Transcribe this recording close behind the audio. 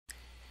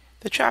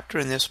The chapter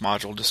in this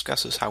module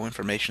discusses how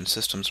information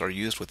systems are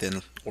used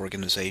within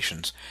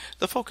organizations.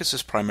 The focus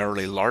is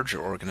primarily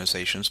larger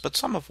organizations, but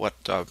some of what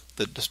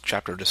this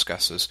chapter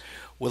discusses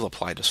will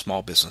apply to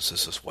small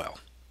businesses as well.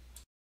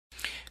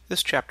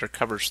 This chapter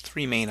covers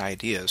three main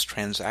ideas: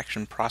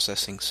 transaction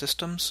processing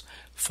systems,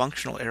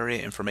 functional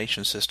area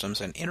information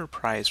systems, and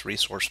enterprise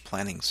resource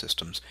planning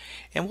systems,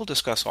 and we'll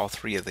discuss all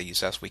three of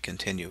these as we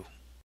continue.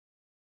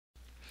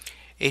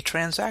 A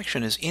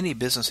transaction is any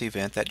business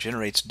event that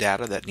generates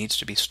data that needs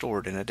to be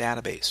stored in a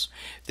database.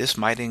 This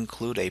might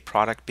include a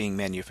product being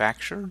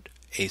manufactured,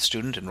 a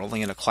student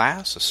enrolling in a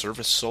class, a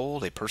service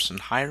sold, a person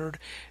hired,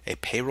 a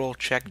payroll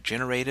check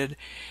generated,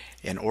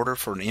 an order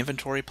for an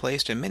inventory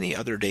placed, and many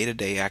other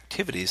day-to-day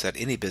activities that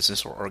any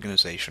business or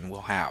organization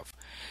will have.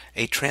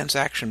 A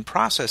transaction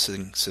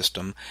processing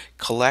system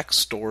collects,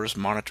 stores,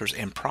 monitors,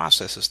 and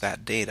processes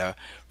that data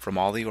from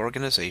all the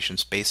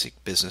organization's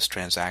basic business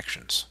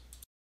transactions.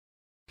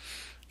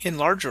 In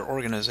larger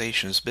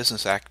organizations,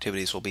 business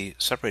activities will be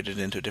separated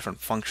into different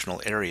functional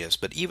areas,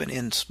 but even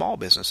in small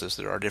businesses,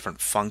 there are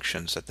different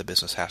functions that the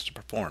business has to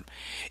perform.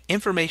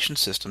 Information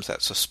systems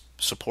that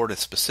support a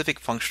specific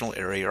functional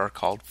area are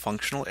called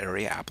functional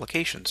area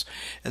applications.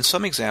 And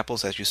some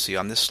examples, as you see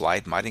on this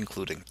slide, might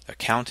include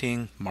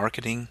accounting,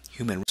 marketing,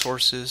 human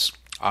resources,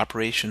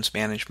 operations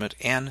management,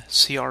 and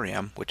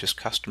CRM, which is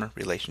customer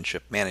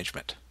relationship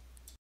management.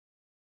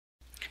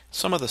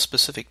 Some of the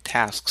specific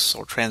tasks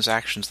or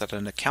transactions that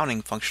an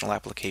accounting functional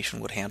application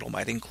would handle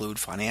might include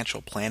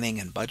financial planning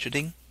and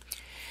budgeting,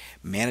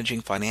 managing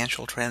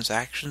financial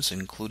transactions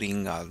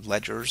including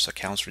ledgers,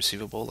 accounts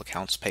receivable,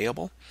 accounts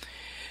payable,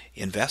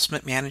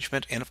 investment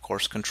management, and of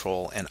course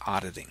control and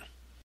auditing.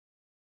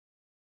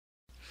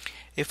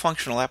 A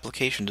functional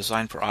application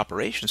designed for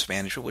operations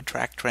management would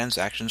track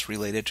transactions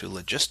related to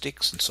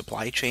logistics and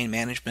supply chain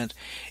management,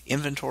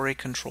 inventory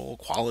control,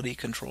 quality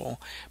control,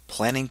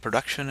 planning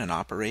production and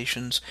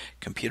operations,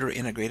 computer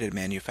integrated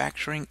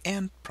manufacturing,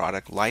 and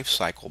product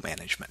lifecycle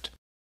management.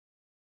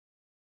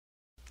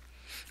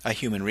 A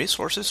human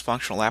resources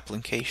functional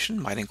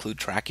application might include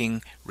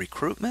tracking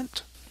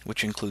recruitment,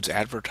 which includes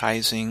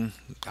advertising,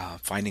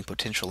 finding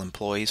potential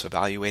employees,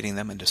 evaluating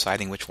them, and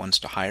deciding which ones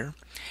to hire.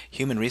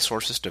 Human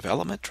resources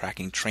development,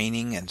 tracking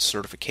training and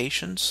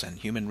certifications, and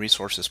human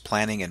resources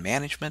planning and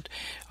management,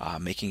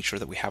 making sure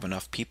that we have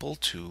enough people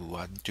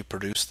to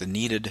produce the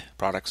needed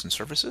products and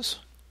services.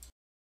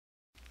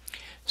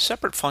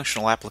 Separate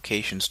functional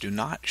applications do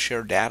not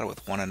share data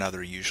with one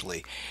another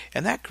usually,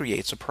 and that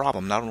creates a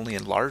problem not only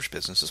in large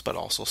businesses but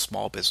also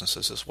small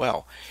businesses as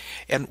well.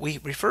 And we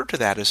refer to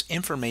that as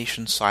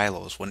information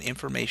silos, when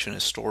information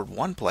is stored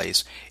one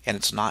place and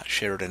it's not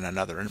shared in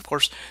another. And of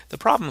course, the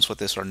problems with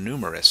this are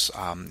numerous.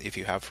 If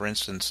you have, for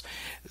instance,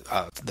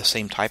 the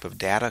same type of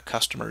data,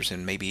 customers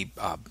in maybe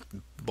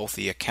both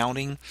the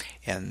accounting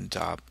and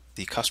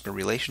the customer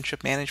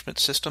relationship management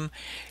system,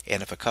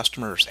 and if a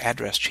customer's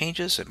address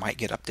changes, it might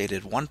get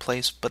updated one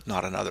place but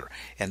not another.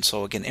 And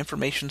so again,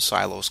 information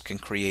silos can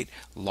create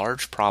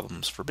large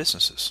problems for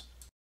businesses.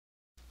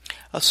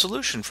 A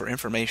solution for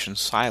information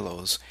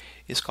silos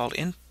is called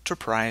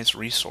Enterprise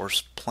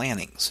Resource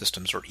Planning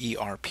Systems, or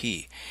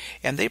ERP,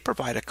 and they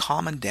provide a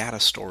common data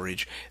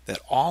storage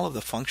that all of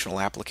the functional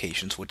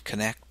applications would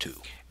connect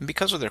to. And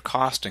because of their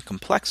cost and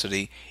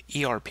complexity,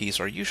 ERPs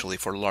are usually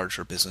for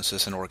larger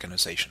businesses and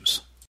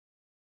organizations.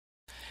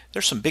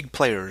 There's some big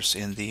players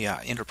in the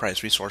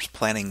enterprise resource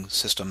planning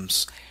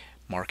systems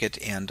market,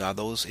 and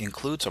those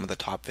include, some of the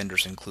top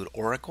vendors include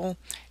Oracle,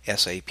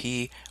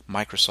 SAP,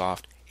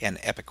 Microsoft, and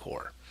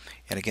Epicor.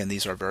 And again,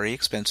 these are very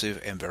expensive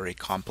and very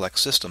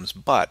complex systems,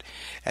 but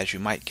as you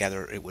might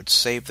gather, it would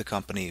save the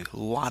company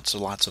lots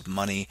and lots of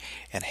money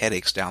and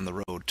headaches down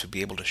the road to be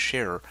able to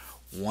share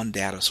one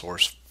data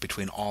source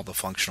between all the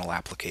functional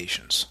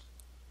applications.